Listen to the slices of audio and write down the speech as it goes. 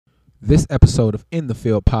This episode of In the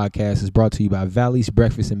Field podcast is brought to you by Valley's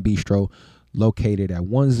Breakfast and Bistro, located at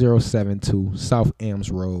 1072 South Ames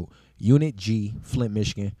Road, Unit G, Flint,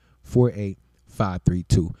 Michigan,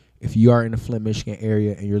 48532. If you are in the Flint, Michigan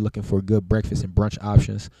area and you're looking for good breakfast and brunch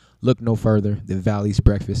options, look no further than Valley's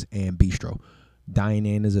Breakfast and Bistro.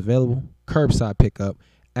 Dine-in is available, curbside pickup,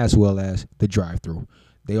 as well as the drive-thru.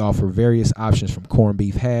 They offer various options from corned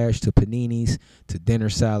beef hash to paninis to dinner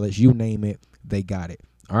salads, you name it, they got it.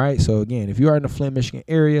 All right, so again, if you are in the Flint, Michigan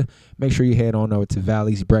area, make sure you head on over to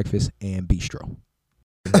Valley's Breakfast and Bistro.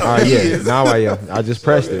 All right, yeah. Now I just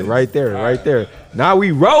pressed it right there. Now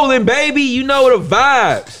we rolling, baby. You know the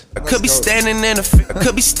vibes. I could be standing in a,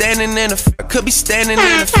 could be standing in a, could be standing in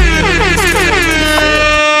a.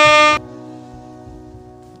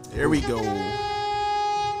 Here we go.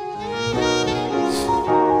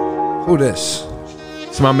 Who this?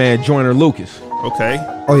 It's my man Joyner Lucas. Okay.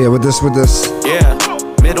 Oh yeah, with this. Yeah,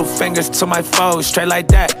 middle fingers to my foes, straight like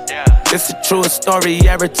that. This the truest story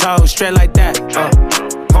ever told, straight like that.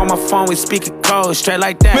 On my phone we speaking code, straight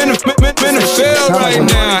like that. Man, the field right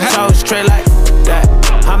now. Straight like that.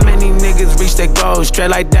 How many niggas reach their goals, straight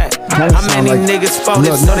like that? How many niggas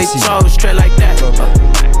folded so they told, straight like that?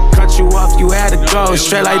 Cut you off, you had to go,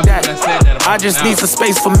 straight like that. I just need some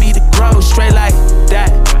space for me to grow, straight like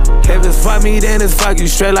that. If it's fuck me, then it's fuck you,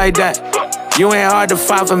 straight like that. You ain't hard to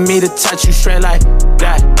find for me to touch you, straight like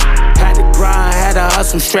that. Had to grind, had to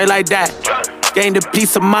hustle, straight like that. Gained a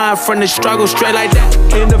peace of mind from the struggle, straight like that.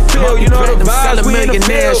 In the field, you know the vibes. We in the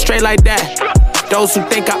field, straight like that. Those who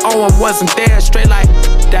think I owe them wasn't there, straight like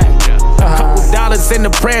that. Couple dollars in the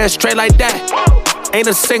prayer, straight like that. Ain't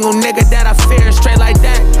a single nigga that I fear, straight like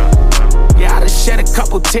that. Yeah, I done shed a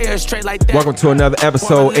couple tears, straight like that. Welcome to another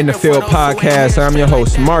episode In the Field podcast. I'm your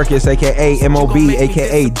host Marcus, aka MOB,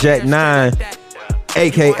 aka Jet 9,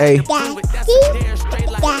 aka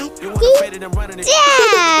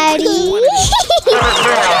Daddy.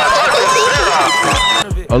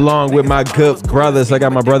 along with my good brothers. I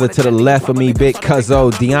got my brother to the left of me, Big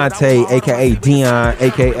Cuzzo, Deontay, aka Dion,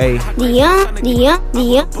 aka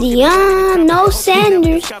Dion, no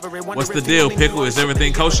Sanders. What's the deal, Pickle? Is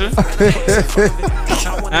everything kosher?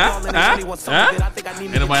 Huh?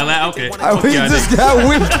 Ain't nobody laugh? Okay. We just got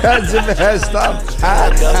your man. Stop.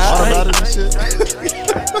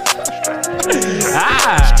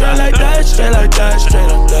 Straight like that, straight like that, straight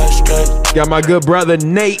like that, straight. got my good brother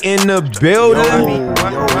Nate in the building.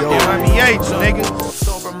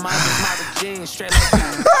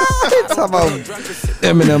 Talk about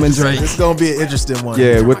Eminem and Drake. It's gonna be an interesting one.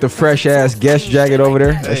 Yeah, with the fresh ass guest jacket over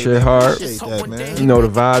there. That shit hard. That, man. You know the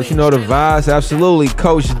vibes. Absolutely.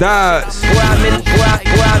 Coach Dodds. I'm in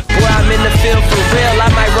the field for real. I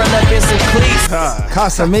might run up in some cleats.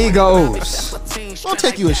 Casamigos. I'll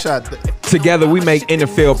take you a shot. Together we make In the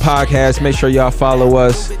Field podcast. Make sure y'all follow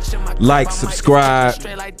us. Like, subscribe,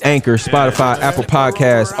 Anchor, Spotify, Apple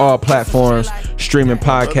Podcasts, all platforms, streaming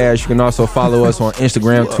podcasts. You can also follow us on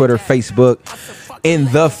Instagram, Twitter, Facebook. In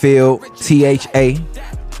the Field, THA,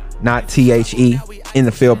 not THE. In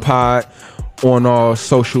the Field Pod on all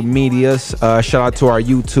social medias. Shout out to our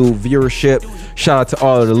YouTube viewership. Shout out to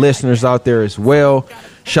all of the listeners out there as well.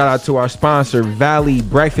 Shout out to our sponsor, Valley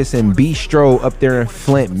Breakfast and Bistro up there in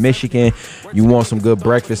Flint, Michigan. You want some good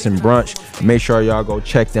breakfast and brunch, make sure y'all go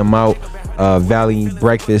check them out. Valley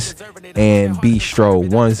Breakfast and Bistro,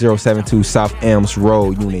 1072 South Ames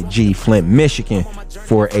Road, Unit G, Flint, Michigan,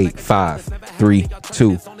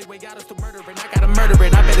 48532.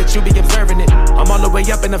 Murdering, I bet that you be observing it. I'm all the way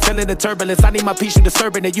up and I'm feeling the turbulence. I need my peace, you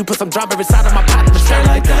disturbing it. You put some drama inside of my pot, straight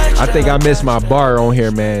like that. I think I missed my bar on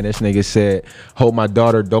here, man. This nigga said, hope my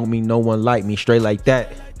daughter don't mean no one like me, straight like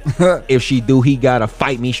that. If she do, he gotta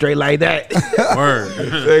fight me, straight like that. Word.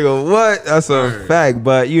 Nigga, what? That's a fact.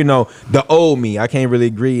 But you know, the old me, I can't really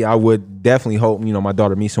agree. I would definitely hope, you know, my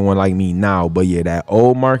daughter meets someone like me now. But yeah, that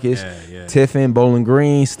old Marcus, Tiffin, Bowling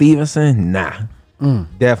Green, Stevenson, nah.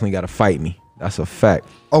 Definitely gotta fight me. That's a fact.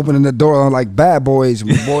 Opening the door on like Bad Boys,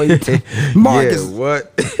 boy. Marcus. Yeah,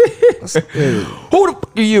 what? Who the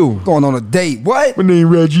fuck are you? Going on a date. What? My name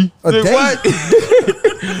Reggie. A date? What?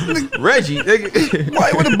 Reggie, nigga.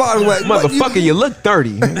 Why with the bottle at? Motherfucker, you look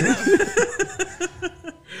 30.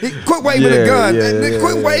 Quit waving the gun.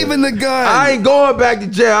 Quit waving the gun. I ain't going back to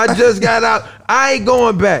jail. I just got out. I ain't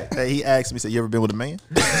going back. Hey, he asked me, said, you ever been with a man?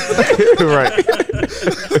 Right.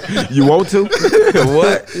 You want to?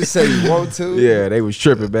 What? You say you want to? Yeah, they was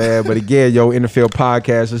tripping, man. But again, yo, NFL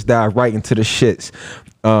podcast, let's dive right into the shits.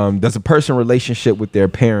 Does a person's relationship with their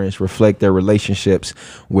parents reflect their relationships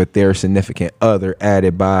with their significant other?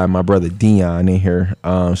 Added by my brother Dion in here.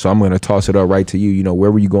 So I'm going to toss it up right to you. You know,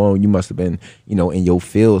 where were you going? You must have been, you know, in your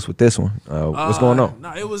fields with this one. What's going on?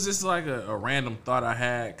 No, it was just like a random thought I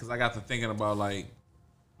had because I got to thinking about like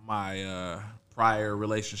my prior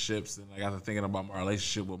relationships, and I got to thinking about my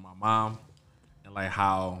relationship with my mom, and like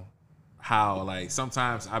how like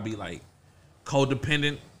sometimes I be like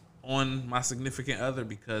codependent on my significant other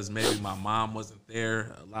because maybe my mom wasn't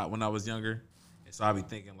there a lot when I was younger, and so I be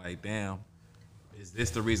thinking like, damn, is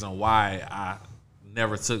this the reason why I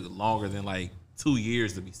never took longer than like 2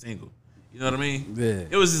 years to be single? You know what I mean? Yeah.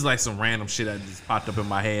 It was just like some random shit that just popped up in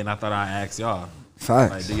my head, and I thought I'd ask y'all.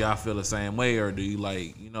 Facts. Like, do y'all feel the same way, or do you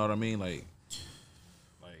like, you know what I mean? Like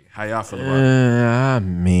how y'all feel about it? I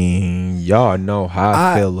mean, y'all know how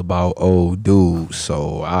I feel about old dudes,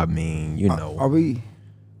 so I mean, you know. Are we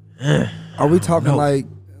talking like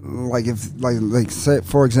if like say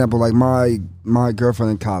for example, like my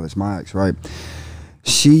girlfriend in college, my ex, right?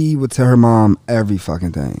 She would tell her mom every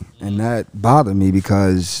fucking thing, and that bothered me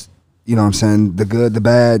because, you know what I'm saying, the good, the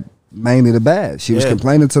bad, mainly the bad. She was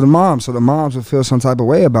complaining to the mom, so the moms would feel some type of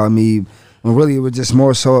way about me. When really it was just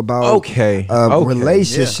more so about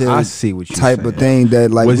relationship. I see what you type saying. of thing that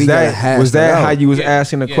like was we gotta hash was that out. how you was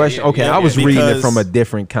asking the question? Okay, I was reading it from a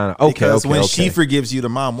different kind of. Because when she forgives you, the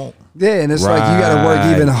mom won't. Yeah, and it's like you got to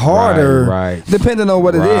work even harder, right. depending on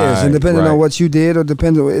what it is, and depending on what you did, or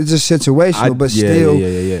depending. It's just situational, but still,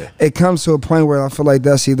 it comes to a point where I feel like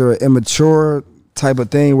that's either an immature type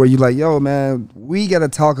of thing where you like, yo, man, we got to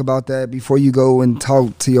talk about that before you go and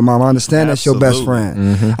talk to your mom. I understand that's your best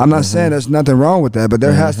friend. I'm not saying there's nothing wrong with that, but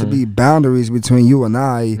there has to be boundaries between you and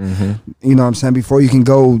I. You know what I'm saying? Before you can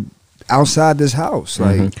go outside this house.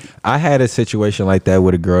 Like I had a situation like that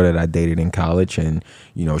with a girl that I dated in college, and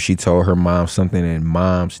you know, she told her mom something, and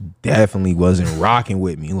mom's definitely wasn't rocking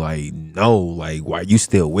with me. Like, no, like, why you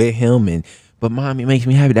still with him? But mom, it makes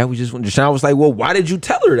me happy. That was just when I was like, well, why did you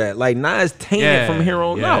tell her that? Like, nah, it's tainted from here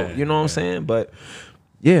on out. You know what I'm saying? But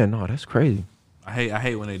yeah, no, that's crazy. I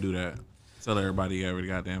hate when they do that. Tell everybody every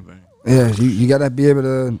goddamn thing. Yeah, you gotta be able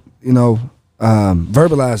to, you know,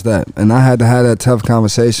 verbalize that. And I had to have that tough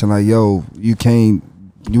conversation. Like, yo, you can't.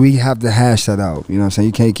 We have to hash that out. You know what I'm saying?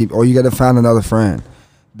 You can't keep, or you got to find another friend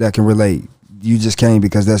that can relate. You just can't,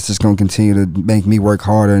 because that's just gonna continue to make me work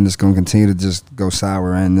harder, and it's gonna continue to just go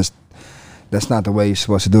sour. And that's not the way you're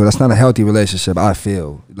supposed to do it. That's not a healthy relationship, I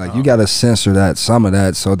feel. Like, you got to censor that, some of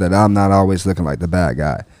that, so that I'm not always looking like the bad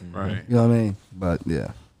guy. Right. You know what I mean? But,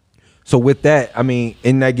 yeah. So with that, I mean,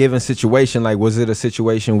 in that given situation, like, was it a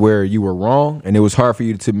situation where you were wrong and it was hard for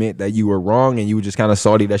you to admit that you were wrong and you were just kind of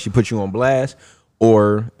salty that she put you on blast?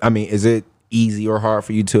 Or, I mean, is it easy or hard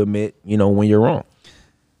for you to admit, you know, when you're wrong?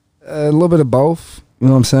 A little bit of both. You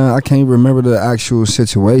know what I'm saying? I can't remember the actual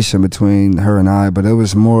situation between her and I, but it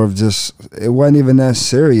was more of just, it wasn't even that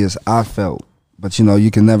serious, I felt. But, you know, you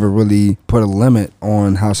can never really put a limit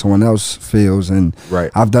on how someone else feels. And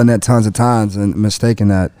I've done that tons of times and mistaken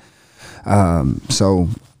that. So,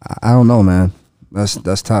 I don't know, man.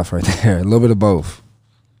 That's tough right there. A little bit of both.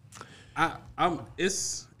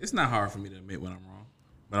 It's not hard for me to admit when I'm wrong.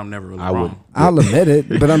 But I'm never really wrong. I'll admit it,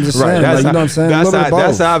 but I'm just saying, like, you know what I'm saying?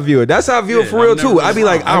 That's how I view it. That's how I view it for real, too. I'd be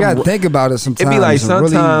like, I got to think about it sometimes. It'd be like,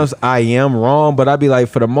 sometimes I am wrong, but I'd be like,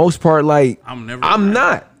 for the most part, like, I'm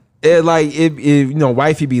not. Like, if you know,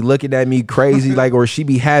 wifey be looking at me crazy, like, or she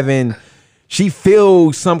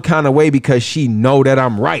feels some kind of way because she know that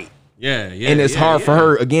I'm right. Yeah. And it's hard for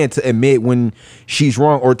her, again, to admit when she's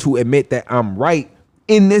wrong, or to admit that I'm right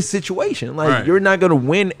in this situation. Like, you're not going to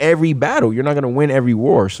win every battle. You're not going to win every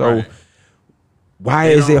war. So why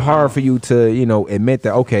is it hard for you to, you know, admit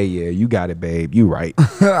that, okay, yeah, you got it, babe. You right.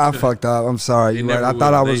 I fucked up. I'm sorry. You right. I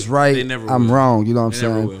thought I was right. I'm wrong. You know what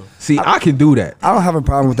I'm saying? See, I can do that. I don't have a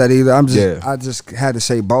problem with that either. I just had to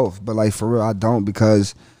say both. But, like, for real, I don't,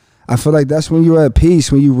 because I feel like that's when you're at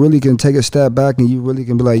peace, when you really can take a step back and you really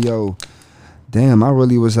can be like, yo, damn, I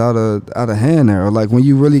really was out of hand there. Or like, when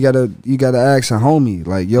you really gotta ask a homie,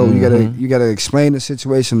 like, yo, you gotta explain the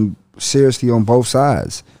situation seriously on both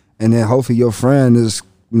sides, and then hopefully your friend is,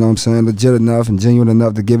 you know what I'm saying, legit enough and genuine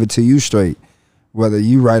enough to give it to you straight, whether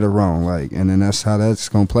you right or wrong. Like, and then that's how that's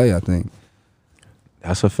gonna play, I think.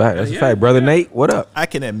 That's a fact. That's a fact. Brother Nate, what up? I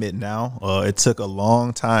can admit now, it took a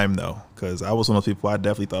long time though, because I was one of those people, I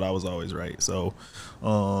definitely thought I was always right. So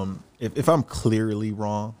if I'm clearly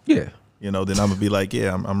wrong, then I'm gonna be like,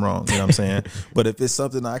 yeah, I'm wrong. You know what I'm saying? But if it's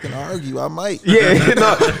something I can argue, I might. Yeah,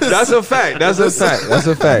 no, that's a fact. That's a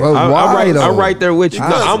fact. Well, I'm right there with you. No,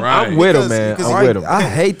 I'm with him, man. I'm with him. I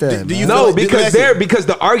hate that. Do you No, feel like- because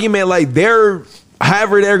the argument, like,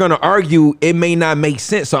 however they're gonna argue, it may not make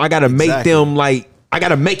sense. So I gotta make them like, I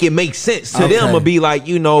gotta make it make sense to them, and be like,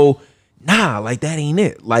 nah, like that ain't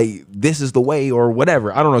it. Like this is the way or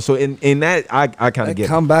whatever. I don't know. So in that, I kind of get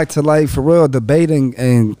come back to like for real debating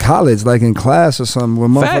in college, like in class or something, where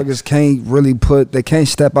motherfuckers can't really they can't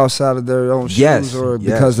step outside of their own shoes or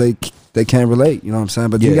because they can't relate. You know what I'm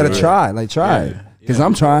saying? But you gotta try, it. Because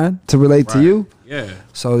I'm trying to relate to you. Yeah.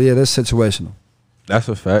 So yeah, that's situational. That's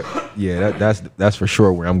a fact. Yeah, that's for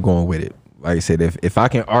sure where I'm going with it. Like I said, if I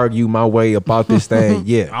can argue my way about this thing,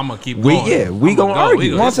 yeah, I'm gonna keep going. We gonna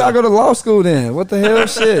argue. Once I go to law school, then what the hell,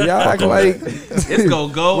 shit? Y'all acting like it's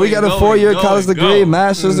gonna go. We got a 4-year college degree,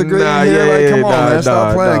 master's degree in here. Like, come on, man,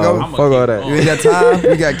 stop playing. Go fuck all that. You ain't got time.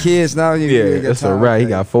 You got kids now. You got that's time. a right. He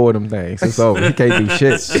got 4 of them things. It's over. He can't do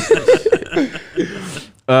shit.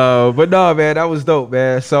 But no, man, that was dope,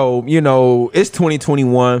 man. So it's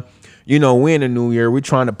 2021. We're in a new year. We're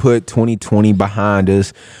trying to put 2020 behind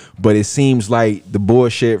us. But it seems like the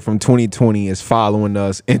bullshit from 2020 is following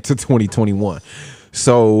us into 2021.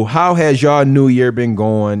 So how has y'all new year been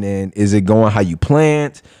going? And is it going how you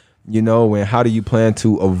planned? And how do you plan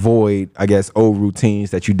to avoid, I guess, old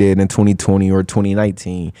routines that you did in 2020 or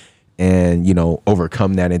 2019 and,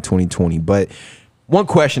 overcome that in 2020? But one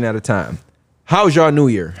question at a time. How's y'all new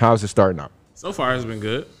year? How's it starting out? So far, it's been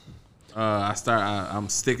good. I'm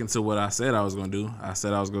sticking to what I said I was gonna do. I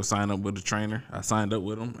said I was gonna sign up with a trainer. I signed up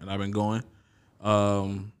with him, and I've been going.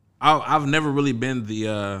 I've never really been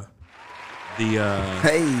the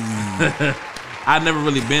I've never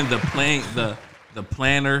really been the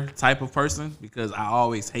planner type of person because I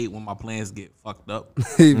always hate when my plans get fucked up.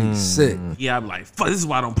 He be sick. Yeah, I'm like, fuck, this is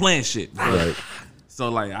why I don't plan shit. Right. So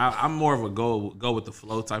like, I'm more of a go with the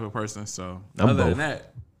flow type of person. So I'm other both. than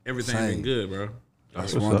that, everything's been good, bro.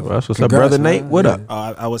 That's what's up, brother Nate. What up?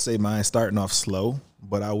 I would say mine starting off slow,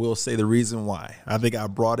 but I will say the reason why. I think I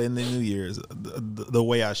brought in the New Year's the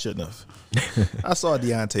way I shouldn't have. I saw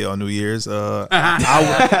Deontay on New Year's. So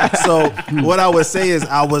what I would say is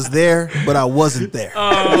I was there, but I wasn't there.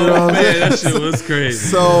 Oh, you know man, that shit was crazy.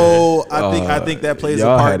 So I think that plays a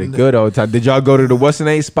y'all part. Had a good old time. Did y'all go to the what's the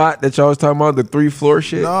name spot that y'all was talking about? The 3-floor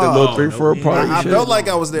shit? No, the little 3-floor party I shit? felt like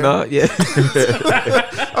I was there. No, yeah.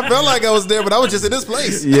 I felt like I was there, but I was just in this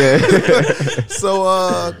place. Yeah. So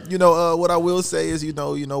what I will say is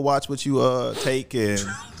watch what you take and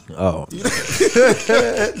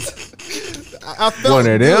I felt one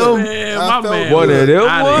of them. Man, I my man one of them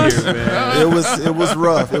outta ones. here, man. it was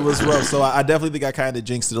rough. It was rough. So I definitely think I kind of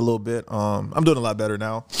jinxed it a little bit. I'm doing a lot better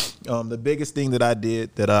now. The biggest thing that I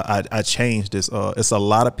did that I changed is it's a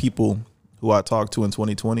lot of people who I talked to in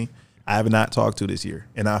 2020 I have not talked to this year,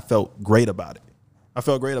 and I felt great about it.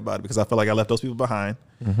 Because I felt like I left those people behind,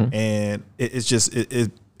 and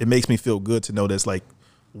it makes me feel good to know there's like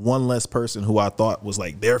one less person who I thought was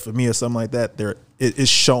like there for me or something like that. It's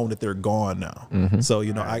shown that they're gone now. So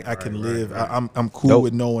I can live. I'm cool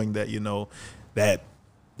with knowing that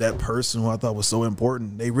that person who I thought was so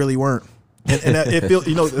important, they really weren't. And it feels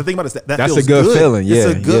the thing about it is that That's feels a good feeling. Yeah,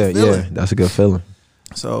 it's a good feeling. Yeah, that's a good feeling.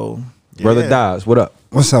 So Brother Dodds, what up?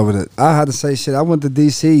 What's up with it? I had to say shit. I went to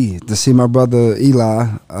DC to see my brother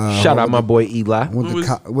Eli. Shout out my boy Eli. Went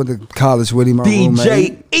to college with him. My DJ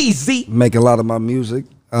roommate. Easy. Make a lot of my music.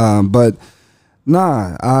 But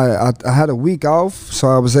nah, I had a week off, so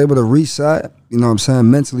I was able to reset,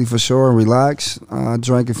 mentally for sure, and relax. I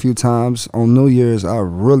drank a few times. On New Year's, I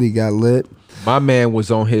really got lit. My man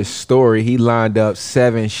was on his story. He lined up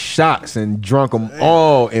 7 shots and drunk them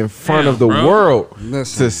all in front of the world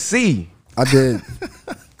to see. I did.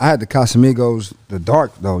 I had the Casamigos, the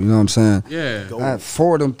dark though, you know what I'm saying? Yeah. I had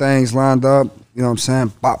 4 of them things lined up, you know what I'm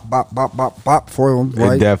saying? Bop, bop, bop, bop, bop, 4 of them,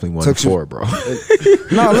 right? It definitely wasn't 4, bro. No,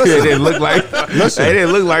 It listen. didn't look like. It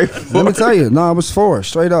didn't look like 4. Let me tell you, no, it was 4,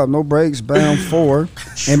 straight up, no breaks, bam, 4.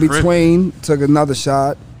 In between, took another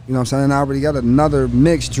shot, you know what I'm saying? And I already got another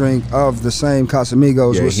mixed drink of the same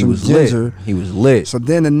Casamigos with some ginger. Lit. He was lit. So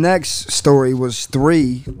then the next story was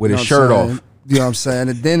 3. With his shirt off. You know what I'm saying?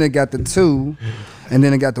 And then it got the 2, and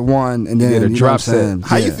then it got the 1, and then did a you drop know what I'm saying? set.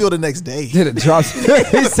 How you feel the next day? Did a drop set.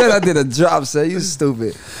 He said I did a drop set. You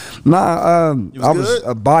stupid. Nah, I was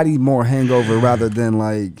a body more hangover rather than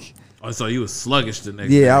like. Oh, so you was sluggish the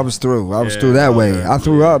next day. Yeah, I was through. I was through that way. I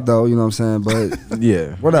threw up though, you know what I'm saying? But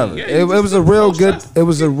Yeah. whatever. Yeah, It was a real good. It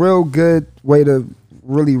was a real good way to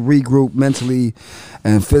really regroup mentally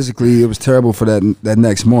and physically. It was terrible for that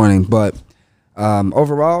next morning, but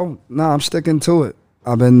Overall, I'm sticking to it.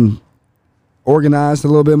 I've been organized a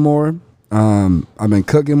little bit more. I've been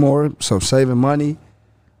cooking more, so saving money,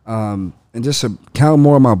 and just to count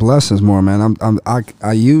more of my blessings more, man.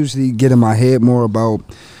 I usually get in my head more about,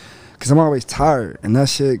 because I'm always tired, and that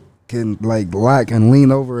shit can like lack and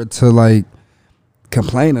lean over to like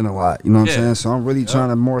complaining a lot. You know what I'm saying? So I'm really trying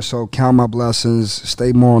to more so count my blessings,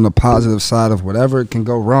 stay more on the positive side of whatever can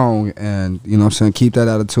go wrong, and you know what I'm saying, keep that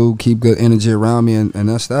attitude, keep good energy around me, and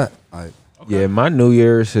that's that. Yeah, my New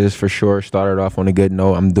Year's is for sure started off on a good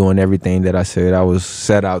note. I'm doing everything that I said I was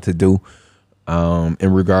set out to do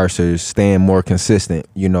in regards to staying more consistent,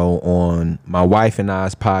 you know, on my wife and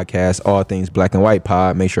I's podcast, All Things Black and White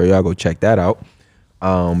Pod. Make sure y'all go check that out.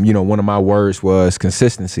 You know, one of my words was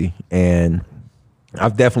consistency, and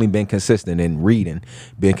I've definitely been consistent in reading,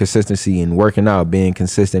 being consistency in working out, being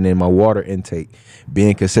consistent in my water intake,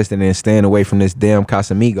 being consistent in staying away from this damn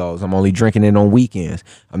Casamigos. I'm only drinking it on weekends.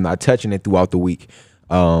 I'm not touching it throughout the week.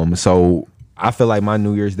 So I feel like my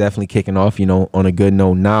New Year's definitely kicking off, you know, on a good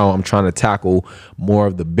note. Now I'm trying to tackle more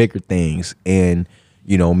of the bigger things. And,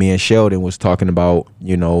 you know, me and Sheldon was talking about,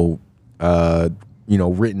 renting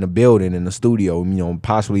a building in the studio, you know,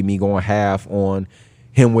 possibly me going half on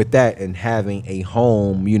him with that and having a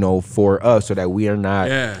home, you know, for us, so that we are not,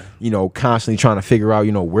 you know, constantly trying to figure out,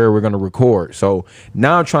 you know, where we're going to record. So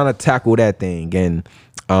now I'm trying to tackle that thing. And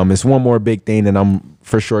it's one more big thing that I'm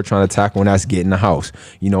for sure trying to tackle, and that's getting a house,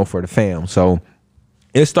 you know, for the fam. So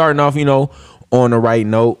it's starting off, you know, on the right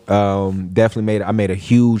note. Definitely I made a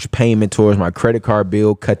huge payment towards my credit card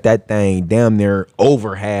bill, cut that thing damn near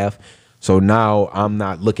over half. So now I'm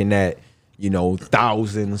not looking at, you know,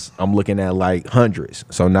 thousands, I'm looking at like hundreds.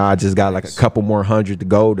 So now I just got like a couple more hundred to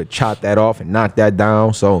go to chop that off and knock that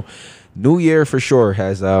down. So New Year for sure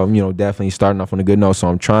has, definitely starting off on a good note. So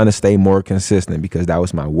I'm trying to stay more consistent because that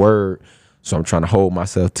was my word. So I'm trying to hold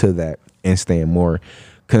myself to that and staying more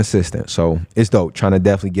consistent. So it's dope. Trying to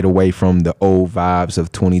definitely get away from the old vibes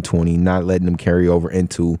of 2020, not letting them carry over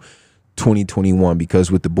into 2021,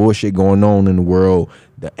 because with the bullshit going on in the world,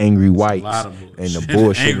 the angry whites and the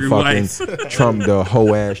bullshit fucking Trump, the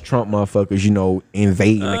whole ass Trump motherfuckers, you know,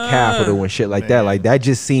 invading the Capitol and shit like that. Like that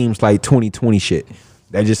just seems like 2020 shit.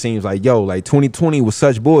 That just seems like, like 2020 was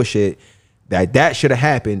such bullshit that should have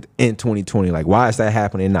happened in 2020. Like, why is that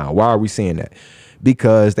happening now? Why are we seeing that?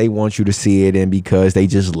 Because they want you to see it, and because they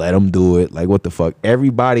just let them do it. Like, what the fuck?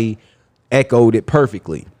 Everybody echoed it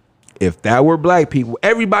perfectly. If that were black people,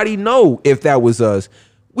 everybody know if that was us.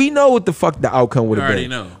 We know what the fuck the outcome would have been.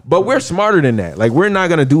 Know. But we're smarter than that. Like, we're not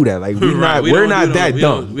gonna do that. Like, we're not that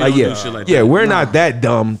dumb. We're not that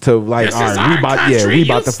dumb to like, all right, we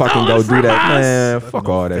about to fucking go do that. Man, fuck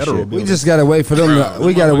all that shit. We just gotta wait for them.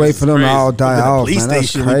 We gotta wait for them to all die off. Man,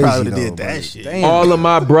 that's crazy. We probably did that shit. Damn. All of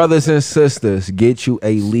my brothers and sisters, get you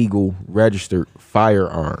a legal registered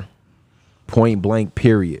firearm. Point blank.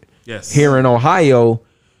 Period. Yes. Here in Ohio,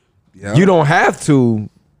 you don't have to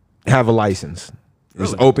have a license.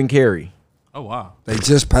 It's open carry. Oh wow! They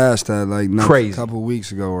just passed that like a couple of weeks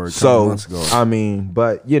ago or a couple months ago. I mean,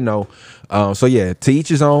 but you know, so yeah, to each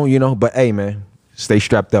his own, you know. But hey, man, stay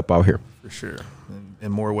strapped up out here for sure,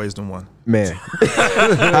 in more ways than one. Man,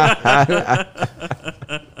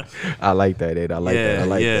 I like that, Ed. I like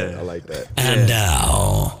that. And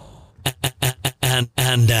now. And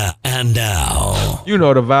now. You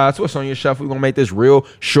know the vibes. What's on your shuffle? We're going to make this real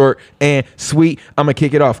short and sweet. I'm going to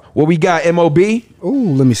kick it off. What we got, MOB?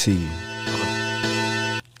 Ooh, let me see.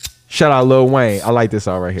 Shout out Lil Wayne. I like this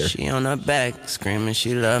all right here. She on her back, screaming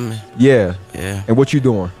she love me. Yeah. Yeah. And what you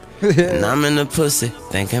doing? And I'm in the pussy,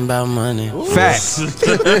 thinking about money. Facts.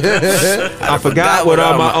 I forgot what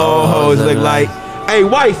all my old hoes look like. Hey,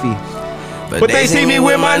 wifey. But they see me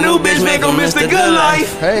with my new bitch, make them miss the good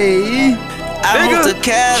life. Hey. I moved to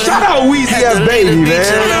Cali. Shout out Weezy ass baby, man.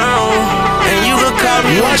 And you can call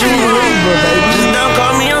me what you want, baby. Just don't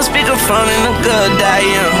call me on speakerphone in a good I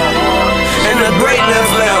am. And a great live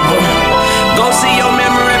forever. Go see your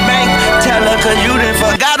memory bank. Tell her cause you done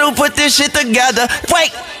forgot who put this shit together.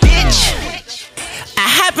 Wait, bitch. I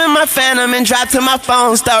hop in my Phantom and drop to my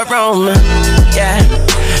phone, start roaming. Yeah.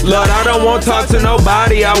 Lord, I don't want to talk to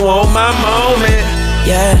nobody. I want my moment.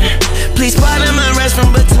 Yeah. Please pardon my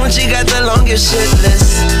restroom, but she got the longest shit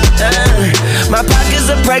list. My pockets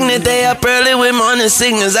are pregnant, they up early with morning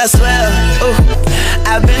sickness, I swear. Ooh.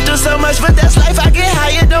 I've been through so much, but that's life, I get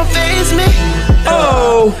higher, don't faze me.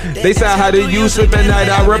 Oh, they say how do you sleep at night,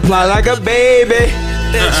 I reply like a baby.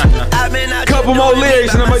 Couple more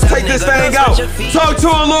lyrics and I'm gonna take this thing out. Talk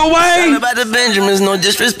to him, Lil Wayne. About the Benjamins, no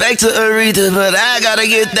disrespect to Aretha, but I gotta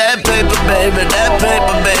get that paper, baby. That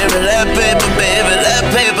paper, baby. That paper, baby. That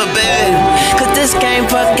paper, baby. Cause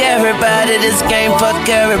this game, fuck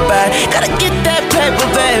everybody. Gotta get that paper,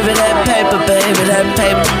 baby, that paper, baby, that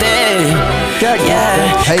paper, baby.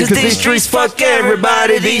 Yeah, cause these streets fuck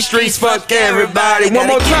everybody, these streets fuck everybody. One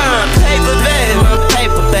more time. Paper, baby, my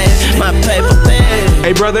paper, baby, my paper, baby.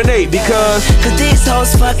 Hey, brother Nate, because these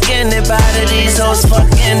hoes fuck anybody, these hoes fuck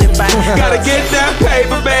anybody. gotta get that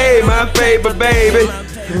paper, baby, my paper, baby.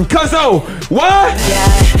 Cause what?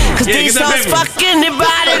 Yeah, cause these hoes fuck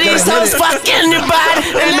anybody, these hoes fuck anybody.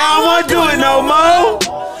 And I don't wanna do it no more.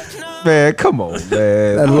 Man, come on,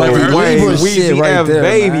 man. That Lil Wayne shit right there,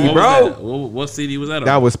 baby, man. bro. What CD was that on?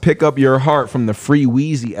 That was "Pick Up Your Heart" from the Free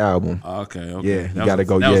Weezy album. Okay. Yeah, you gotta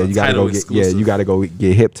go. Yeah, you gotta go get. Yeah, you gotta go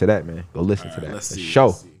get hip to that, man. Go listen to that. Let's see.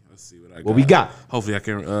 Show. Let's see what I got. What we got? Hopefully, I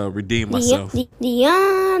can redeem myself.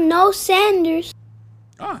 No Sanders.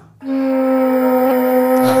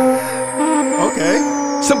 Okay.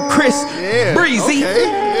 Some Chris Breezy. Okay.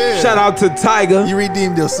 Yeah. Shout out to Tyga. You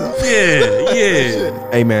redeemed yourself. Yeah.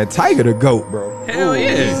 Hey man, Tyga the GOAT, bro. Hell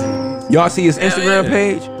yeah. Y'all see his Instagram yeah.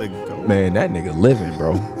 page? The GOAT. Man, that nigga living,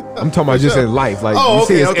 bro. I'm talking about just in life. Like, Oh, you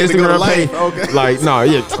see his okay, to go to Instagram life, page. okay. Like, no,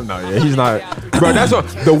 he's not. Bro, that's what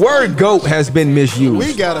the word GOAT has been misused.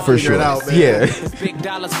 We gotta for figure sure. it out, man. Yeah. Big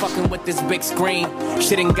dollars fucking with this big screen.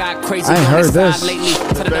 Shit ain't got crazy. I ain't on heard this this. side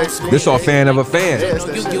lately. This all fan of a fan. Yeah, it's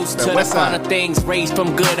You that- used that to the West Side. finer things, raised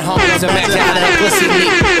from good homes. Imagine how that pussy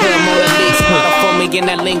leak. Put 'em on the leaks, model for me in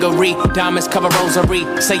that lingerie. Diamonds cover rosary.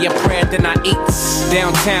 Say a prayer, then I eat.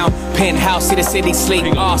 Downtown, penthouse, see the city sleep.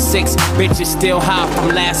 All 6 bitches still high from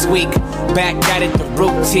last week. Back at it, the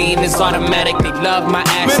routine is automatic. They love my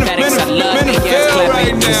aesthetics. I love it, yes,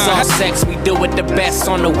 clapping. It's all sex, we do it the best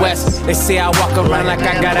on the west. They say I walk around like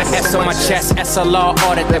I got an S on my chest. SLR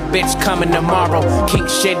ordered, the bitch coming tomorrow. King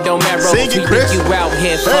shit, don't marrow. Sing it, We Chris. think you out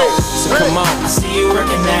here, folks. So come on. I see you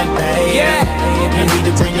working that bay. Yeah. You need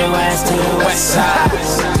to bring your ass to the west side.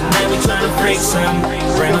 Tonight we tryna freak some.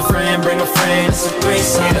 Bring a friend. It's a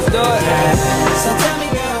threesome. Let's do it. So tell me,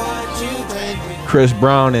 girl, what you think. Chris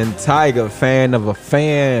Brown and Tyga, fan of a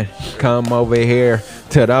fan, come over here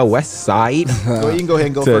to the west side. So you can go ahead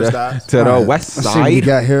and go to first, the, Dice. to the All right, west let's see what we side.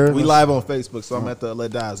 got here. We live on Facebook, so I'm at the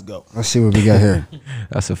let Dice go. Let's see what we got here.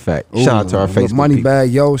 That's a fact. Shout out to our Facebook Money people.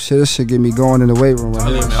 bag, yo, shit. This shit get me going in the weight room right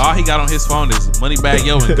Look, here. man, all he got on his phone is Moneybag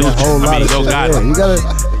Yo and A Gucci. whole lot of Yo shit. got Yeah, it. you gotta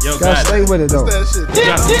Yo got it. stay with it though. That shit.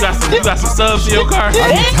 You got some subs in your car?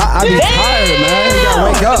 I be tired, man. You gotta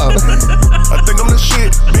wake up. I think I'm the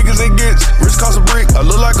shit, big as it gets. Wrist cost a brick, I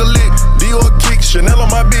look like a lick. Dior kick, Chanel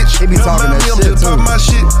on my bitch. He be Don't talking mind that me, I'm shit, just too. popping my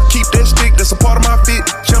shit. Keep that stick, that's a part of my fit.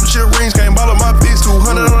 Championship rings, can't ball up my fist.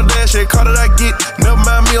 200 on the dash, that car that I get. Never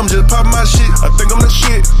mind me, I'm just popping my shit. I think I'm the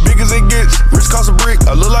shit, big as it gets. Wrist cost a brick,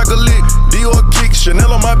 I look like a lick. Dior kick,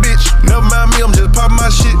 Chanel on my bitch. Never mind me, I'm just popping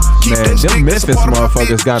my shit. Keep Man, that them stick, that's a Memphis part of my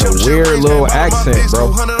motherfuckers fit. got a Championship weird rings, little can't ball up my accent, fist.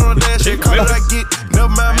 bro. 200 on the dash, that car that I get.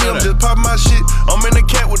 Never mind me, I'm just popping my shit. I'm in the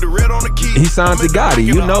cat with the red on the key. He signed to Gotti.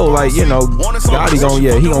 You know, like, you know, Gotti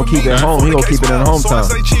he gonna keep it home. He gonna keep it in hometown.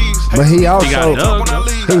 But he also got Doug,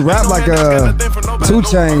 though. he rap like a 2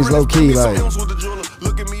 Chainz low key, like.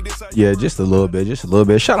 Yeah, just a little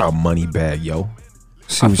bit. Shout out Moneybag Yo.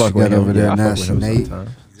 See I what you fuck with got him. over Yeah, there, I fuck with Nash him Nate. sometimes.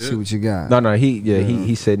 See what you got. No,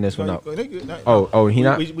 he's setting this one up. Oh, Oh, he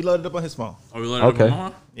not. We loaded up on his phone. Are we loaded up Okay. on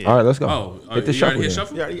mine? All right, let's go. Oh, Hit the you already shuffle. hit then.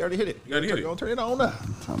 shuffle? You already hit it. You already hit it. Don't turn it on now.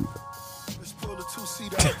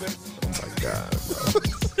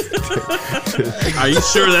 Are you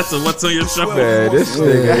sure that's what's on your shuffle? Man, this Yeah,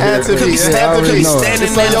 nigga. It had to be. yeah, It I had to already be. know. Standing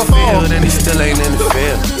It's on in your the phone. field and he still ain't in the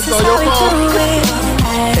field. It's on your phone.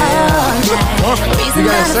 You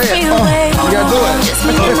gotta say it. You gotta do it. Just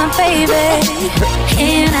me and my baby.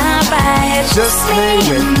 Can I buy it? Just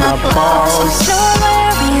me and my boss. No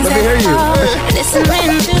worries Let me hear at you. all. Listening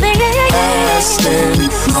to the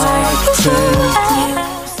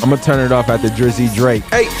I'm gonna turn it off at the Drizzy Drake.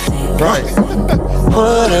 Hey, right.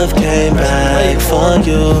 Would've came back for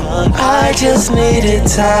you. I just needed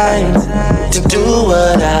time to do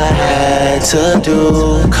what I had to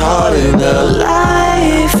do. Call it a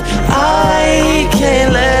life. I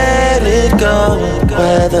can't let it go.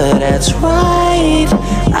 Whether that's right,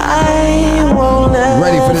 I won't let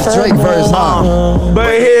Ready for this Drake verse, huh?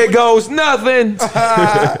 But here goes nothing.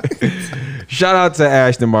 Shout out to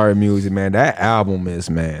Ashton Martin Music, man. That album is,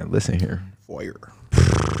 man. Listen here. Fire.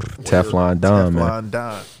 Teflon Don, man. Teflon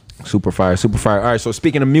Don. Super fire, super fire. All right, so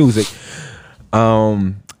speaking of music,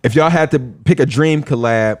 if y'all had to pick a dream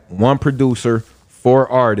collab, 1 producer, 4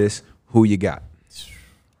 artists, who you got?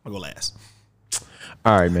 I'll go last.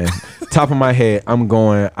 All right, man. Top of my head, I'm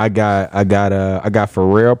going. I got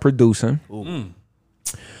Pharrell producing.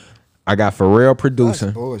 I got Pharrell producing.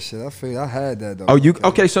 That's bullshit. I figured I had that though. Oh, you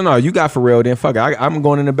okay? So no, you got Pharrell. Then fuck it. I'm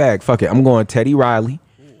going in the bag. Fuck it. I'm going Teddy Riley.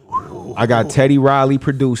 I got Teddy Riley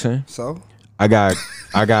producing. So I got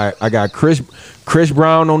Chris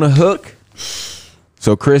Brown on the hook.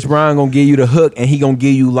 So Chris Brown gonna give you the hook, and he gonna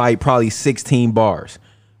give you like probably 16 bars.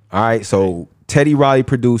 All right. So Teddy Riley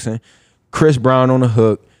producing, Chris Brown on the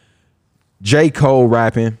hook, J. Cole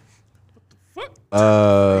rapping.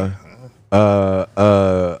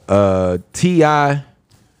 T.I.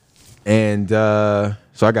 and so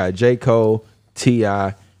I got J. Cole,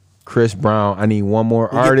 T.I., Chris Brown. I need one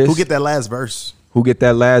more artist. Who get that last verse? Who get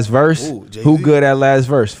that last verse? Ooh, Jay-Z. Who good at last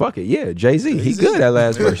verse? Fuck it. Yeah, Jay-Z. He good at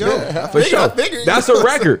last verse. Yeah, For sure. That's a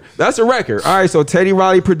record. That's a record. All right, so Teddy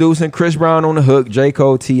Riley producing, Chris Brown on the hook, J.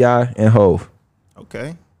 Cole, T.I., and Hove.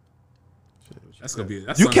 Okay. That's gonna be.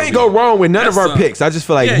 You can't go wrong with none of our picks. I just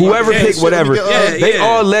feel like whoever picked whatever, they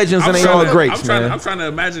all legends and they all greats, man. I'm trying to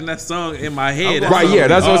imagine that song in my head. Right, yeah,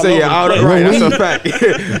 that's what I'm saying. Yeah, right, that's a fact.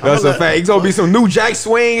 That's a fact. It's gonna be some new Jack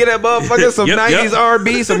Swing in that motherfucker, some 90s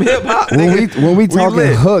R&B, some hip hop. When we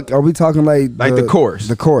talking hook, are we talking like the chorus?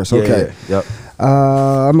 The chorus, okay. Yeah, yep.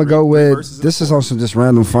 I'm gonna go with this is on some just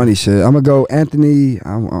random funny shit. I'm gonna go Anthony.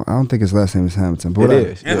 I don't think his last name is Hamilton, but it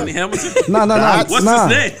is Anthony Hamilton. No. What's his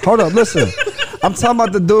name? Hold up, listen. I'm talking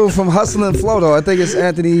about the dude from Hustle and Flow, though. I think it's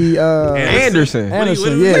Anthony Anderson.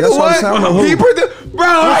 Anderson, yeah, that's what I'm saying. He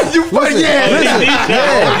bro, you funny.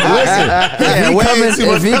 Listen.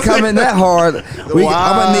 If he coming that hard, I'm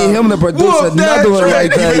gonna need him to produce another one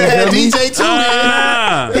like that. DJ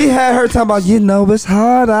too. He had her talking about, it's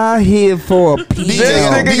hard out here for a This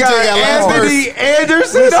nigga got Anthony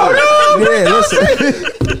Anderson. Yeah, listen.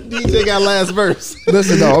 DJ got last verse.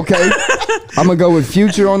 Listen though, okay. I'm gonna go with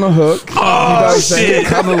Future on the hook. Oh shit!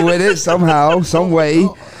 Coming with it somehow, some way.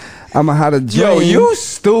 I'm gonna have a dream. Yo, you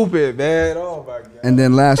stupid, man. Oh my god. And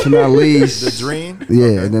then last but not least, The Dream. Yeah,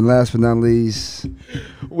 okay. And then last but not least,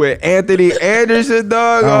 with Anthony Anderson,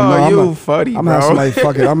 dog. Oh, you funny, I'm bro. gonna have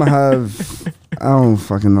somebody. Fuck it. I'm gonna have. I don't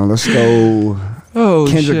fucking know. Let's go.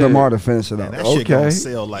 Kendrick Lamar to finish it up. That shit gonna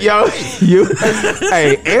sell like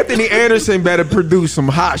hey, Anthony Anderson better produce some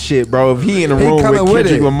hot shit, bro. If he in the room with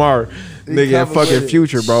Kendrick Lamar, nigga, fucking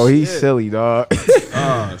Future, bro. He's silly, dog.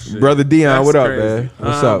 Oh, shit. Brother Dion, That's what up, crazy. man?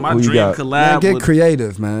 What's up? My Who dream you got? collab. Man, get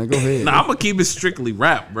creative, man. Go ahead. Nah, I'm gonna keep it strictly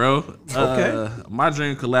rap, bro. Okay. My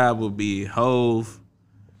dream collab would be Hove,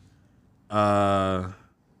 That's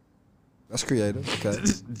creative. Okay.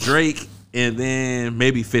 Drake, and then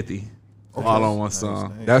maybe 50. Okay. All on one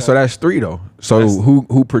song. That's 3 though. So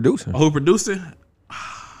who producing? Who producing?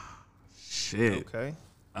 Shit. Okay.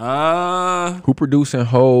 Who producing?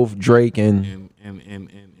 Hove, Drake, and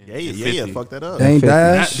yeah. Fuck that up. Dame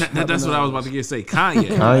Dash. That's what I was about to say. Kanye.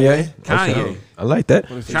 Kanye. Okay. I like that.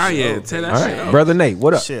 Kanye. Tell that shit up. Brother Nate,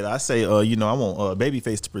 what up? Shit, I say, I want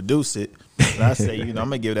Babyface to produce it. And I say, I'm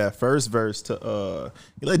gonna give that first verse to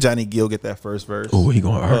you let Johnny Gill get that first verse. Oh, he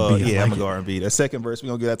going R&B. Yeah, I'm gonna go R&B. That second verse, we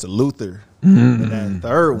gonna give that to Luther. And that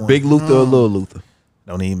third one, Big Luther or Little Luther?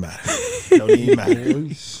 Don't even matter. Don't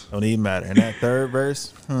even matter. And that third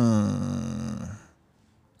verse, I'm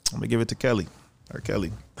gonna give it to Kelly. R.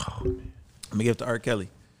 Kelly. I'm gonna give it to R. Kelly.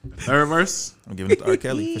 Third verse? I'm giving it to R.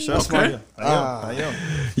 Kelly for sure. Okay. I am.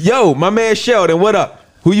 Yo, my man Sheldon, what up?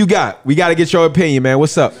 Who you got? We got to get your opinion, man.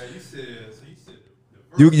 What's up?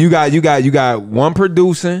 You got one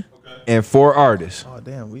producing and 4 artists. Oh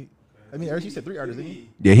damn, you said 3 artists, didn't you?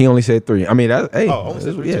 Yeah, he only said 3. I mean, that's only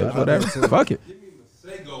said 3 too. whatever. Fuck it.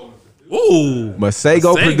 Ooh.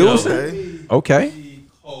 Masego producing. Okay.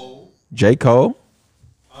 J. Cole.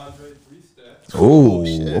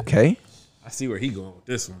 Ooh, okay. I see where he going with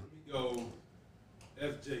this one. We go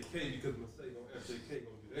FJK because Masego FJK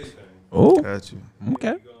gonna do their thing. Oh, Got you.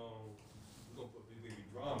 okay. We're gonna put Big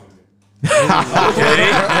Drama in it.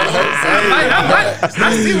 I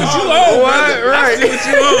see what you on, Right. I see what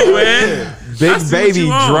you on, man. Big Baby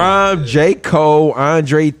Drum, J. Cole,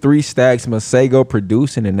 Andre 3 Stacks, Masego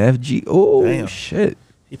producing, and FG. Oh, damn. Shit.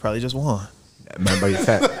 He probably just won. Might be a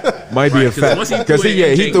fact. Might be a fact. once he Because threw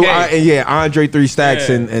he threw JK. Andre 3 Stacks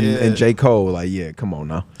Yeah, and J. Cole. Like, yeah, come on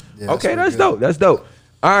now. Yeah, Okay, that's dope. That's dope.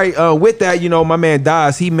 All right, with that, my man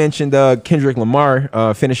Daz, he mentioned Kendrick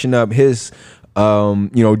Lamar finishing up his dream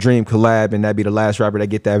collab, and that'd be the last rapper that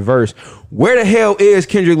get that verse. Where the hell is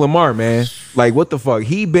Kendrick Lamar, man? Like, what the fuck?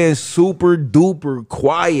 He been super duper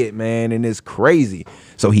quiet, man, and it's crazy.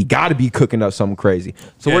 So he got to be cooking up something crazy.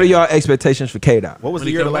 So what are y'all expectations for K-Dot? What was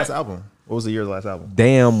the year of the last album? What was the year of the last album?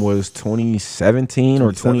 Damn was 2017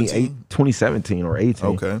 or 2017 or 18.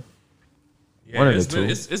 Okay. Yeah, One of the two.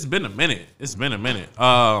 It's been a minute. It's been a minute.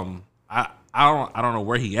 I don't know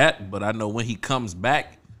where he at, but I know when he comes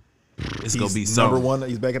back, it's gonna be number something. one.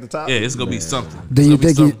 He's back at the top. Yeah, it's gonna be something. Do you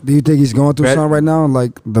think he's going through something right now,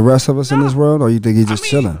 like the rest of us in this world, or you think he's just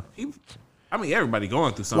chilling? Everybody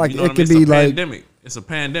going through something. Like, You know it what I could mean? be It's a like- pandemic. It's a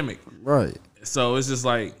pandemic, right? So it's just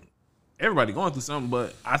like everybody going through something.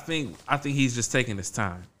 But I think he's just taking his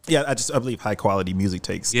time. Yeah, I believe high quality music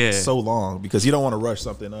takes so long because you don't want to rush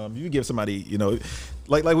something. You give somebody,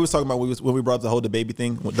 like we was talking about when we brought up the whole DaBaby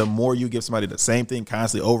thing. The more you give somebody the same thing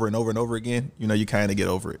constantly over and over and over again, you kind of get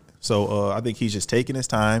over it. So I think he's just taking his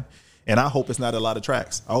time, and I hope it's not a lot of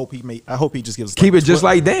tracks. I hope he just gives. Keep it just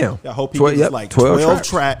like Damn. I hope he gives like 12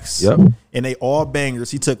 tracks. Yep. And they all bangers.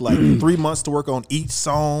 He took like 3 months to work on each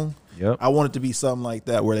song. Yep. I want it to be something like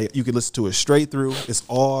that where you can listen to it straight through. It's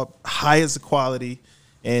all highest quality.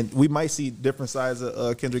 And we might see different sides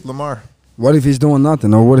of Kendrick Lamar. What if he's doing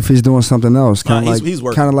nothing, or what if he's doing something else? He's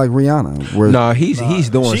working. Kind of like Rihanna. No, he's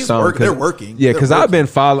doing something. They're working. Yeah, because I've been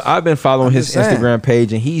following his saying. Instagram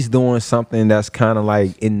page, and he's doing something that's kind of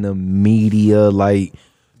like in the media, like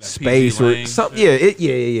space or something. Yeah,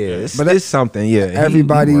 it's something. Yeah,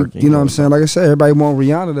 everybody, you know what I'm saying? Like I said, everybody want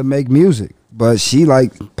Rihanna to make music, but she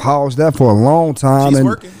like paused that for a long time. She's and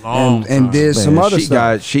working. and did some other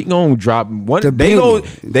stuff. She gonna drop one. The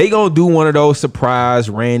They gonna do one of those surprise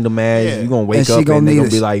random ads. Yeah. You gonna wake And she up gonna and they need gonna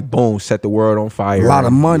a be like, boom, set the world on fire. A lot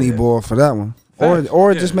of money, Yeah. boy, for that one.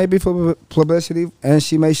 Or just maybe for publicity, and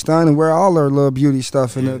she may stun and wear all her little beauty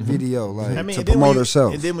stuff in the video, like to and then promote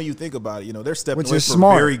herself. And then when you think about it, they're stepping Which away is for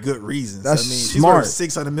smart. very good reasons. That's she's smart. worth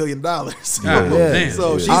 $600 million. Yeah.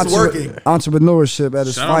 So she's working. Entrepreneurship at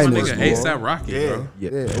its Shout out to my finest. nigga boy. ASAP Rocky, bro. Yeah.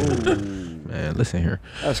 Yeah. Man, listen here.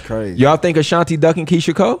 That's crazy. Y'all think Ashanti ducking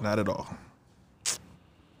Keisha Cole? Not at all.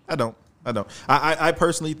 I don't. I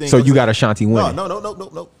personally think. So you got Ashanti winning?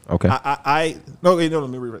 No. Okay. Let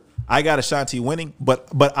me read it. I got Ashanti winning, but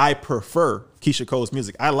I prefer Keisha Cole's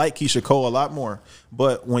music. I like Keisha Cole a lot more.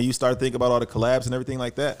 But when you start thinking about all the collabs and everything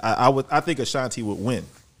like that, I think Ashanti would win.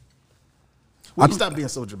 Stop being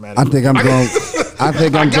so dramatic. I think I'm going. I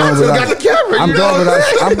think I'm going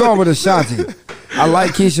with. I'm going with Ashanti. I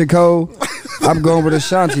like Keisha Cole. I'm going with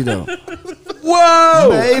Ashanti though. Whoa,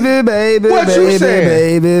 baby, what you baby,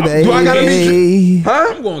 saying? baby. Do I gotta be? Huh?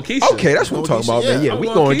 I'm going Keisha. Okay, that's what we're talking about, man. Yeah, we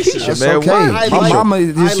I'm going going Keisha, Keisha. man. Okay. Why? My mama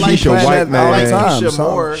used to like keep playing Keisha that White, all the man. time. Keisha so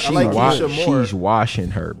more. I like Keisha more. She's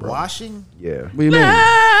washing her, bro. Washing? Yeah, What do you mean?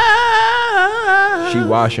 she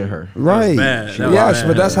washing her. Right. bad. That was Yes, bad.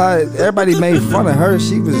 but that's how everybody made fun of her.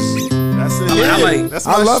 She was. That's it. That's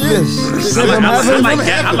I my love shit. this.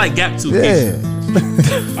 I like Gap too. Yeah.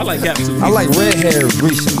 I like Gap too. I like red hair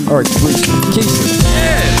Reese or Keisha.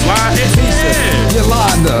 Yeah, why? Yeah.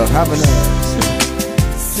 Yolanda having that.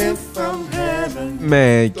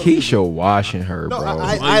 Man, Keisha washing her, No, bro.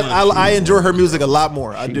 I enjoy her music a lot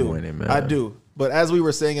more. I She do. winning, man. I do. But as we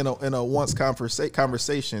were saying in a once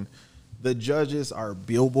conversation, the judges are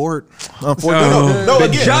Billboard. Unfortunately, no, The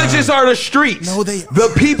again. judges are the streets. No, they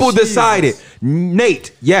The people Jesus. decided.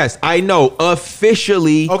 Nate, yes, I know.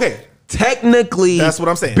 Officially, Okay. technically, That's what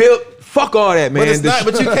I'm saying. Fuck all that, man. But it's not.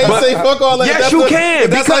 But you can't say fuck all that. Yes, That's you the- can if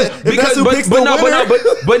that's because who picks the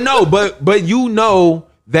winner. but you know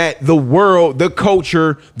that the world, the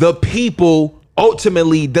culture, the people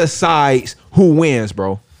ultimately decides who wins,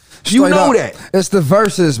 bro. You Straight know up. that. It's the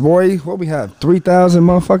verses, boy. What we have? 3,000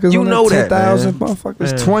 motherfuckers. You on know that, 10,000 man.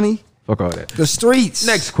 motherfuckers. Man. 20. Fuck all that. The streets.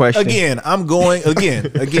 Next question. Again, I'm going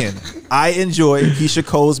again. I enjoy Keisha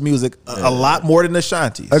Cole's music a lot more than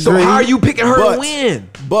Ashanti. So how are you picking her But- to win?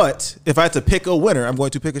 But if I had to pick a winner, I'm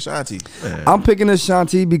going to pick Ashanti. I'm picking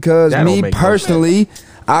Ashanti because That don't me make no personally,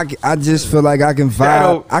 I just feel like I can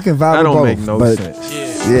vibe. I can vibe That with don't both. make no but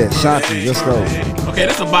sense. yeah, Ashanti, let's go. Okay,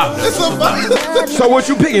 that's a bop. So what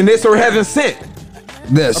you picking? This or Heaven Sent?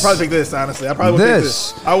 This. I'll probably pick this, honestly. I probably would pick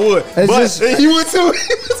This. this. I would. It's But just- you would too.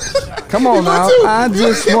 Come on now. I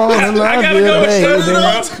just want to love gotta you, go with baby. Turn It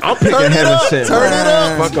Up. I'm picking Turn it Heaven up. Sent. Turn it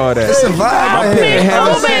up. Fuck all that. It's a vibe right I'm picking here.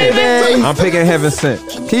 Heaven Oh, Sent. baby. I'm picking Heaven Sent.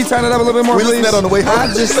 Can you turn it up a little bit more, We please? listened to that on the way home. I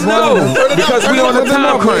just No, want to. because we on the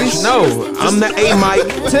time crunch. please. No, I'm the A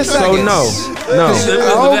mic. 10 So seconds. no.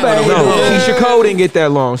 Oh, baby. No, Keisha Cole didn't get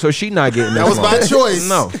that long, so she not getting That this was long. my choice.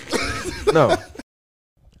 No.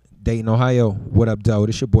 Dayton, Ohio. What up, Doe?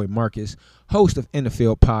 This your boy Marcus, host of In the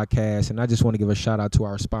Field Podcast, and I just want to give a shout out to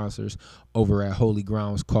our sponsors over at Holy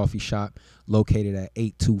Grounds Coffee Shop, located at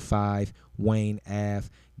 825 Wayne Ave,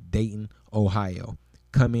 Dayton, Ohio.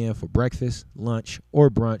 Come in for breakfast, lunch, or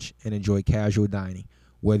brunch and enjoy casual dining.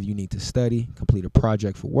 Whether you need to study, complete a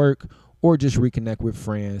project for work, or just reconnect with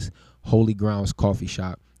friends, Holy Grounds Coffee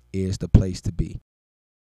Shop is the place to be.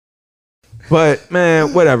 But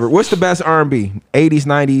man, whatever. What's the best R&B? 80s,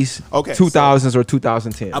 90s, Okay, 2000s, or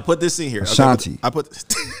 2010? I put this in here. Ashanti. I put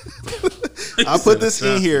this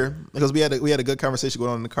in here because we had a good conversation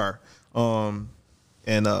going on in the car.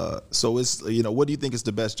 So it's, what do you think is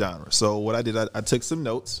the best genre? So what I did, I took some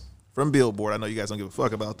notes from Billboard. I know you guys don't give a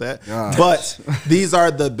fuck about that, but these are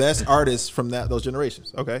the best artists from those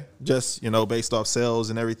generations. Okay, just based off sales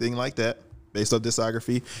and everything like that, based off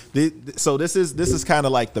discography. So this is kind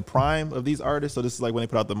of like the prime of these artists. So this is like when they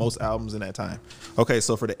put out the most albums in that time. Okay,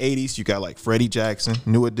 so for the 80s, you got like Freddie Jackson,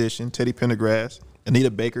 New Edition, Teddy Pendergrass, Anita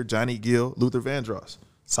Baker, Johnny Gill, Luther Vandross.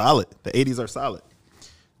 Solid. The 80s are solid.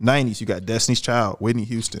 90s, you got Destiny's Child, Whitney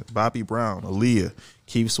Houston, Bobby Brown, Aaliyah,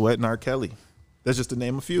 Keith Sweat, and R. Kelly. That's just to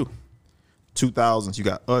name a few. 2000s, you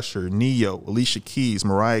got Usher, Neo, Alicia Keys,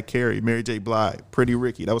 Mariah Carey, Mary J. Blige, Pretty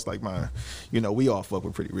Ricky. That was like mine. We all fuck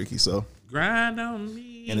with Pretty Ricky. So grind on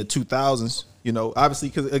me. In the 2000s, obviously,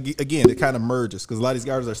 because again, it kind of merges because a lot of these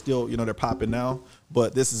guys are still, they're popping now.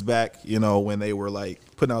 But this is back, when they were like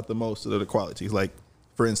putting out the most of the qualities. Like,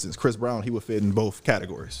 for instance, Chris Brown, he would fit in both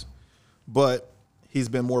categories. But he's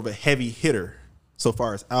been more of a heavy hitter so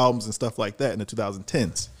far as albums and stuff like that in the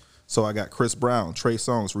 2010s. So I got Chris Brown, Trey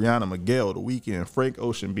Songz, Rihanna, Miguel, The Weeknd, Frank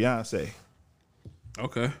Ocean, Beyonce.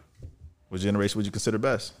 Okay. What generation would you consider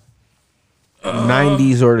best?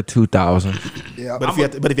 90s or the 2000s? Yeah, but if you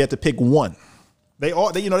had to pick one, they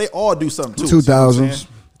all do something too. 2000s.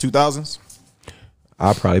 2000s.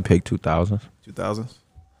 I'll probably pick 2000s. 2000s.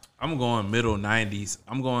 I'm going middle 90s.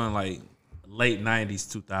 I'm going like late 90s,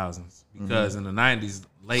 2000s. Because in the 90s,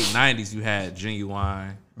 late 90s, you had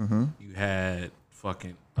Genuine. You had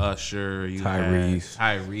fucking Usher. You Tyrese.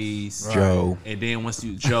 had Tyrese. Joe. And then once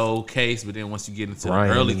you, Joe Case, but then once you get into Brian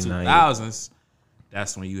the early Knight. 2000s,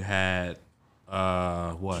 that's when you had,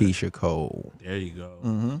 what? Keisha Cole. There you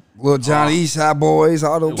go. Little Johnny Eastside Boys,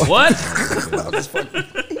 all the What?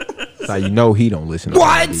 So he don't listen to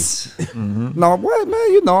What? No, what,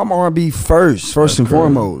 man? I'm R&B first and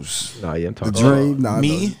foremost. No, yeah, I'm The talking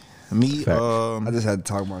Dream. Me, I just had to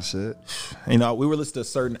talk my shit. we were listening to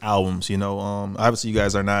certain albums. Obviously you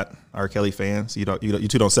guys are not R. Kelly fans. You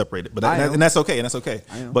two don't separate it, but and that's okay.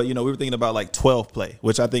 But we were thinking about like 12 Play,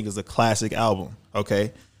 which I think is a classic album.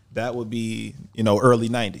 Okay, that would be early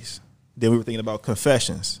 90s. Then we were thinking about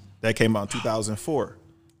Confessions that came out in 2004.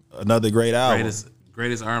 Another great album.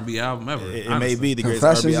 Greatest R&B album ever. It may be the greatest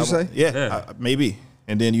Confessions, R&B album. you say? Yeah. Maybe.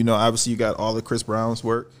 And then obviously you got all of Chris Brown's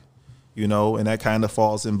work. And that kind of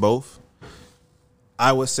falls in both.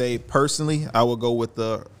 I would say personally, I would go with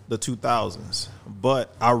the 2000s,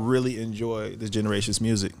 but I really enjoy this generation's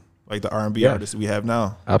music, like the R&B artists we have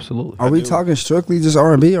now. Absolutely. Are we talking strictly just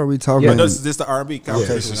R&B? Or are we talking? Yeah, no, this is the R&B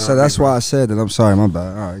conversation. So that's why I said that. I'm sorry, my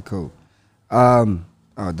bad. All right, cool.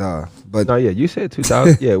 But No, yeah, you said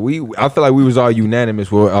 2000. Yeah, I feel like we was all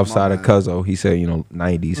unanimous with outside of Cuzzo. He said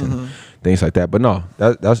 90s and things like that. But no,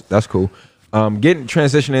 that's cool.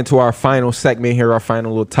 Transitioning into our final segment here, our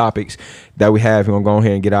final little topics that we have. We're gonna go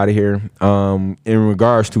ahead and get out of here. In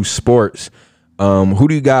regards to sports, who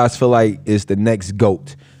do you guys feel like is the next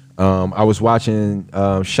GOAT? I was watching,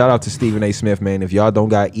 shout out to Stephen A. Smith, man. If y'all don't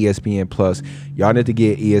got ESPN Plus, y'all need to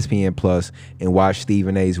get ESPN Plus and watch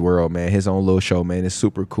Stephen A.'s World, man. His own little show, man. It's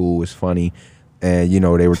super cool. It's funny. And,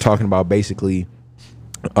 they were talking about basically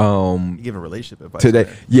give a relationship advice today.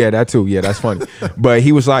 Yeah, that too. Yeah, that's funny. But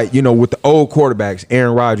he was like, with the old quarterbacks,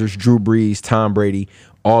 Aaron Rodgers, Drew Brees, Tom Brady,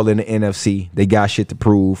 all in the NFC, they got shit to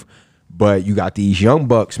prove. But you got these young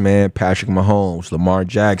bucks, man, Patrick Mahomes, Lamar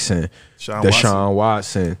Jackson, Deshaun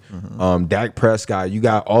Watson, Dak Prescott. You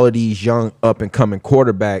got all of these young up-and-coming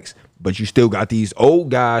quarterbacks, but you still got these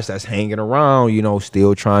old guys that's hanging around,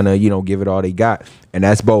 still trying to, give it all they got. And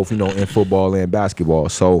that's both, in football and basketball.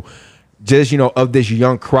 So just, of this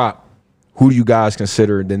young crop, who do you guys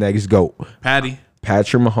consider the next GOAT?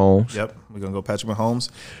 Patrick Mahomes. Yep, we're gonna go Patrick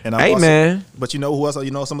Mahomes. And hey, man. But who else?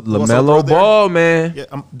 Some of LaMelo Ball, man. Yeah,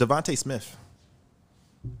 Devontae Smith.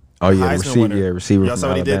 Oh yeah, receiver. Y'all saw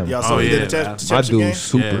what he did. Y'all saw what he did. My dude's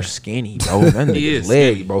super skinny, bro. That nigga's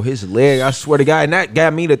leg, bro. His leg. I swear to God, and that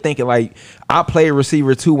got me to thinking like I play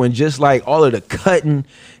receiver too, and just like all of the cutting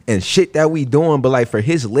and shit that we doing, but like for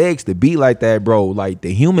his legs to be like that, bro, like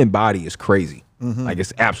the human body is crazy. Like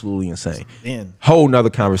it's absolutely insane. Man. Whole nother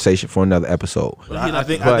conversation for another episode. I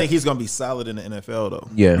think he's gonna be solid in the NFL though.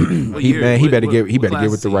 Yeah, he better get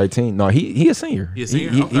with the right team. No, he a senior. He's a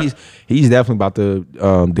senior? Okay. He's definitely about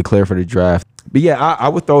to declare for the draft. But yeah, I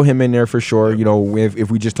would throw him in there for sure. If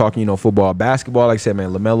we just talking, football, basketball, like I said,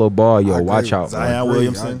 man, LaMelo Ball, watch out, Zion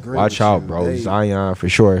Williamson, watch out, bro. Zion for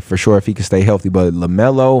sure if he can stay healthy. But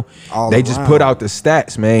LaMelo, they just put out the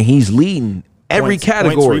stats, man. He's leading every Points,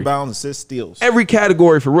 category, rebounds, assists, steals. every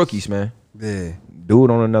category for rookies, man. Yeah. Do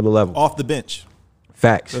it on another level. Off the bench.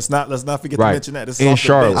 Facts. Let's not forget Right. to mention that. This is In off the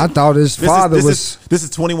Charlotte. bench. I thought his father was. This is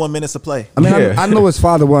 21 minutes of play. I mean, Yeah. I know his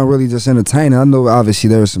father wasn't really just entertaining. I know obviously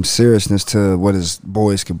there was some seriousness to what his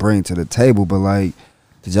boys could bring to the table, but like,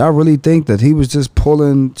 did y'all really think that he was just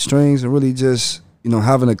pulling strings and really just,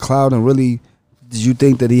 having a cloud and really? Did you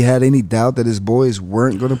think that he had any doubt that his boys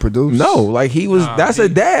weren't going to produce? No, like he was. That's a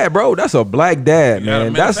dad, bro. That's a black dad,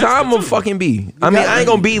 man. That's how I'm gonna fucking be. I ain't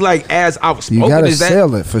gonna be like as outspoken You gotta as that.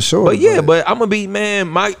 sell it for sure. But yeah, but I'm gonna be,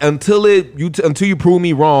 man. Until you prove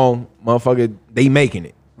me wrong, motherfucker. They making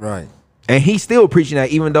it. Right. And he's still preaching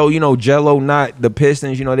that, even though, Jello, not the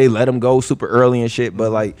Pistons, they let him go super early and shit. But,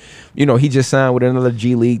 like, he just signed with another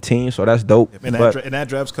G League team, so that's dope. And that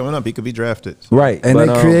draft's coming up. He could be drafted. Right. And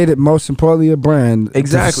they created, most importantly, a brand.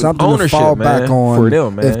 Exactly. Something Ownership, to fall man, back on for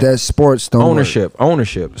them, man. if that sports don't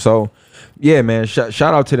Ownership. So, yeah, man, shout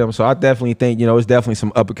out to them. So, I definitely think, it's definitely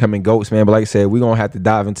some up-and-coming GOATs, man. But like I said, we're going to have to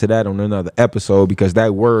dive into that on another episode because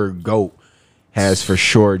that word GOAT has for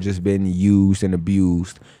sure just been used and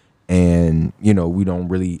abused. And we don't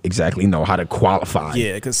really exactly know how to qualify.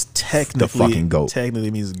 Yeah, because technically, the fucking GOAT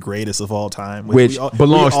technically means greatest of all time, which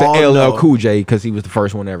belongs to LL Cool J because he was the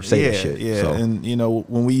first one to ever say that shit. Yeah, so. And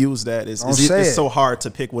when we use that, it's so hard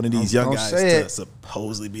to pick one of these young guys to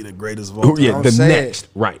supposedly be the greatest of all time. Yeah, the next,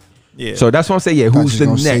 right? Yeah. So that's what I'm saying. Yeah, who's the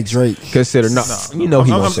next? Drake. Consider he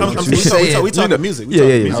won't say Drake. We talking music.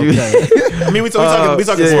 Yeah. I mean, we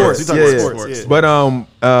talking sports. We talking sports. Yeah. But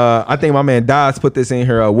I think my man Dodds put this in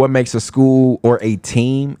here. What makes a school or a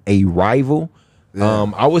team a rival? Yeah.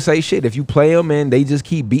 I would say shit. If you play them and they just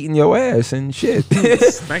keep beating your ass and shit,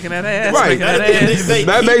 spanking that ass, right?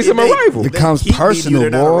 That makes them a rival. It becomes personal,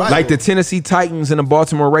 boy. Like the Tennessee Titans and the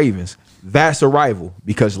Baltimore Ravens. That's a rival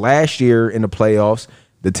because last year in the playoffs,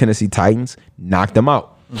 the Tennessee Titans knocked them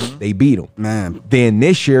out. Mm-hmm. They beat them. Man. Then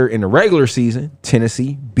this year in the regular season,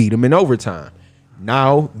 Tennessee beat them in overtime.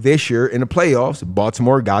 Now this year in the playoffs,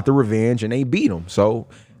 Baltimore got the revenge and they beat them. So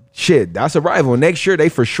shit, that's a rival. Next year they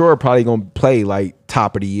for sure probably gonna play like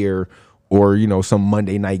top of the year or some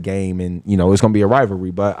Monday night game and it's gonna be a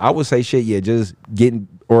rivalry. But I would say shit, yeah, just getting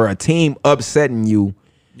or a team upsetting you,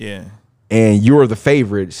 yeah, and you're the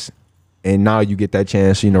favorites. And now you get that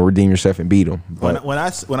chance, redeem yourself and beat them. But when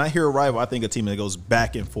I hear a rival, I think a team that goes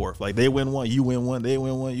back and forth. Like they win one, you win one, they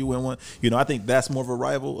win one, you win one. I think that's more of a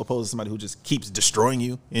rival opposed to somebody who just keeps destroying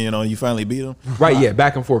you. And, you finally beat them. Right? Yeah,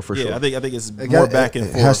 back and forth for sure. I think it's more back and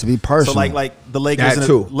forth. It has to be personal. So like the Lakers and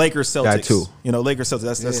the Lakers Celtics. That too. Lakers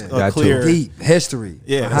Celtics. That's that clear deep history.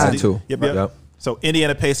 Yeah, that too. Yep. So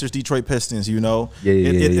Indiana Pacers, Detroit Pistons,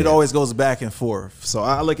 it always goes back and forth. So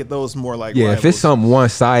I look at those more like rivals. If it's something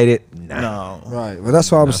one-sided, no. Right. Well,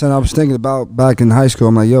 that's what I was saying. I was thinking about back in high school.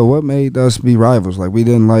 I'm like, yo, what made us be rivals? Like we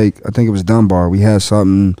didn't I think it was Dunbar. We had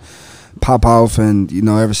something pop off, and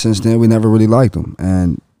ever since then we never really liked them.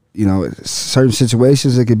 And certain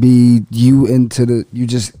situations it could be you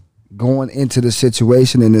just going into the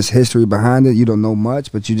situation and this history behind it. You don't know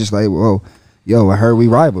much, but you just like, whoa. Yo, I heard we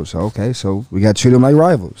rivals. Okay, so we got to treat them like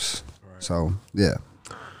rivals. Right. So, yeah.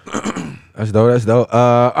 That's dope.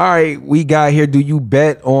 All right, we got here. Do you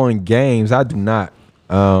bet on games? I do not.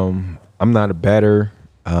 I'm not a bettor.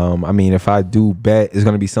 If I do bet, it's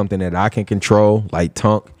going to be something that I can control, like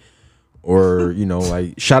Tunk. Or,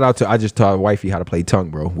 like, shout out to, I just taught wifey how to play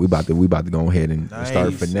Tunk, bro. We about to go ahead and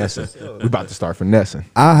start finessing. We about to start finessing.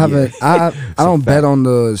 I don't bet on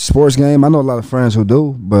the sports game. I know a lot of friends who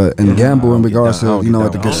do, but gamble in regards to,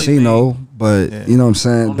 at the casino. But, you know what I'm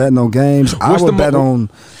saying? Betting on games. I would bet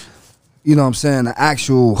on, the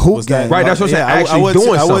actual hoop game. Right, that's what I'm saying. Actually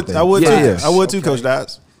doing something. I would too, Coach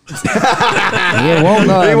Dodds. He want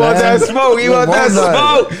that smoke. He want that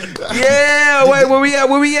smoke. Yeah. Wait, where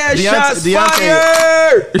we at? Shots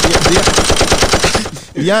fired.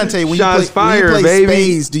 Deontay, when Shots you play baby.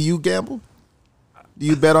 spades, do you gamble? Do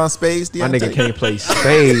you bet on spades, Deontay? My nigga can't play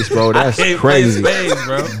spades, bro. That's crazy. Play spades,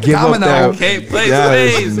 bro. Give up that. Can't play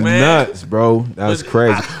spades, man. Nuts, bro. That's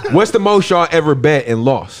crazy. What's the most y'all ever bet and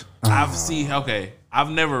lost? I've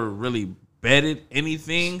never really betted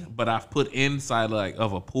anything, but I've put inside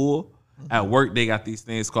of a pool. At work, they got these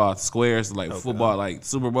things called squares, like football, like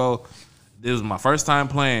Super Bowl. This was my first time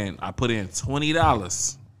playing. I put in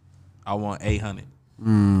 $20. I won $800.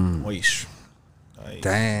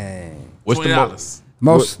 Dang. What's $20?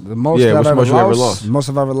 Most I've ever lost. Most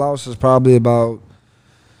I've ever lost is probably about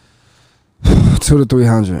 $200 to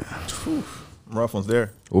 $300. Rough ones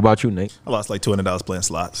there. What about you, Nate? I lost like $200 playing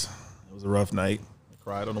slots. It was a rough night.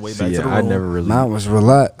 Cried on the way back to the room. I never really. Mine was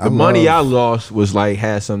relaxed. The money I lost was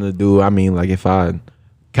had something to do. If I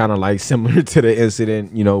kind of like similar to the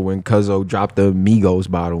incident, you know, when Cuzzo dropped the Migos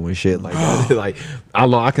bottle and shit like that. Like,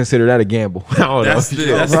 I consider that a gamble. I don't know.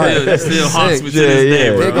 That still haunts me to this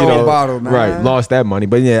day, bro. Big old bottle, man. Right, lost that money.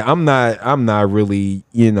 But yeah, I'm not really,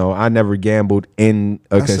 you know, I never gambled in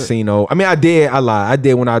a casino. I mean, I did. I lied. I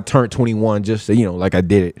did when I turned 21, just to, you know, like I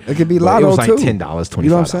did it. It could be But lotto it was like too. $10, $25. You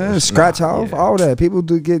know what I'm saying? Scratch off, all that. People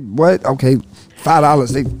do get what? Okay,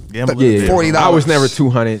 $5. They $40. I was never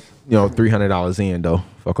 $200, you know, $300 in though.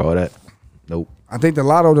 Fuck all that. Nope. I think the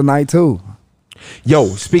lotto tonight too. Yo,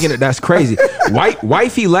 speaking of, that's crazy.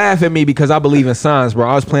 Wifey laughed at me because I believe in signs, bro.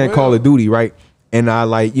 I was playing Call of Duty, right? And I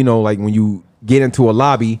like, you know, like when you get into a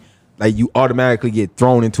lobby, like you automatically get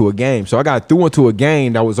thrown into a game. So I got thrown into a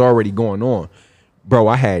game that was already going on. Bro,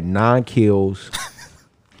 I had 9 kills.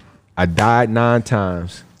 I died 9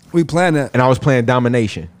 times. We planned that. And I was playing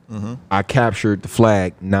domination. I captured the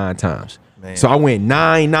flag 9 times. Man. So I went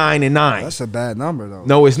 9, 9, and 9. That's a bad number though.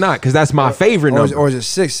 No, it's not, because that's my favorite number. Or is it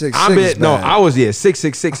 666? No, I was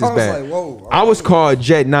 666 is bad. Like, whoa, I was called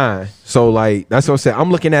Jet 9. So like that's what I said. I'm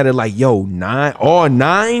looking at it like, yo, 9, all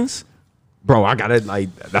 9s, bro. I gotta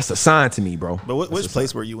like that's a sign to me, bro. But which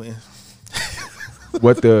place were you in?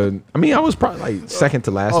 I mean, I was probably like second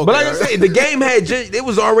to last. Okay, but like I said, the game had it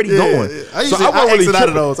was already going. I wasn't really tripping. out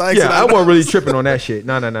of those. I wasn't really tripping on that shit.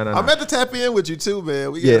 No. I'm at to tap in with you too,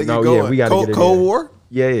 man. We gotta get going. Yeah, we gotta get it Cold in. War?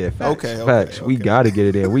 Yeah, facts. Okay. Facts. We gotta get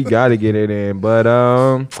it in. We gotta get it in. But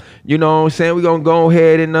you know what I'm saying? We gonna go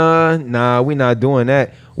ahead and nah, we not doing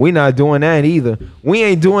that. We not doing that either. We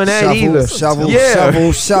ain't doing that either. Shovel.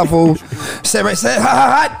 Say right, say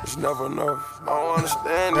hot. You never know. I don't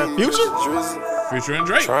understand it. Future and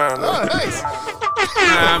Drake. Oh, nice. I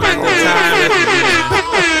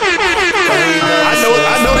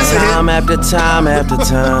know this is time after time after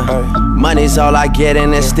time. Money's all I get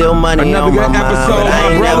and there's still money on my mind. But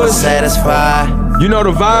I ain't never satisfied. You know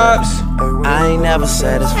the vibes. I ain't never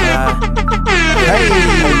satisfied.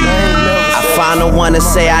 I find the one to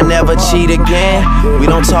say I never cheat again. We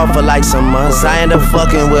don't talk for like some months. I end up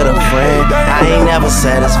fucking with a friend. I ain't never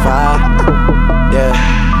satisfied. Yeah.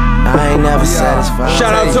 I ain't never satisfied.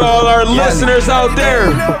 Shout out to all our listeners out there.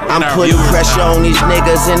 I'm putting pressure on these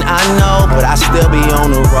niggas and I know, but I still be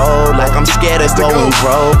on the road like I'm scared of going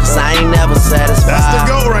broke, cause I ain't never satisfied. That's the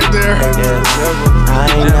goal right there. Yeah. I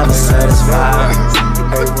ain't never satisfied.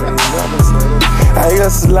 I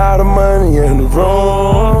got a lot of money in the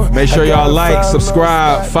room. Make sure y'all like,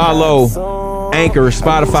 subscribe, follow Anchor,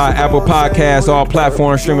 Spotify, Apple Podcasts, all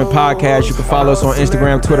platforms streaming podcasts. You can follow us on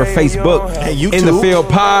Instagram, Twitter, Facebook, YouTube. In the Field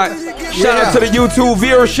Pod. Shout out to the YouTube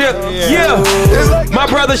viewership. Yeah. My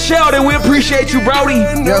brother Sheldon, we appreciate you, Brody.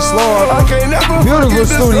 Yes, Lord. Beautiful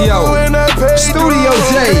studio. Studio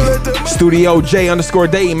J. Studio J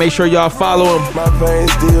 _Dayton. Make sure y'all follow him. My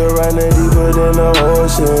veins still running deeper than the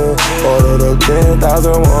ocean. All of the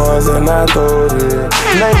 10,000 ones and I told it.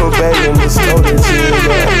 Name a bag in the store that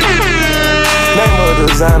you name a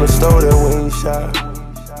designer store that we ain't shot.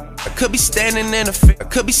 I could be standing in the field. I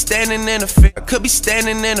could be standing in the field. I could be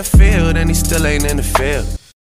standing in the field and he still ain't in the field.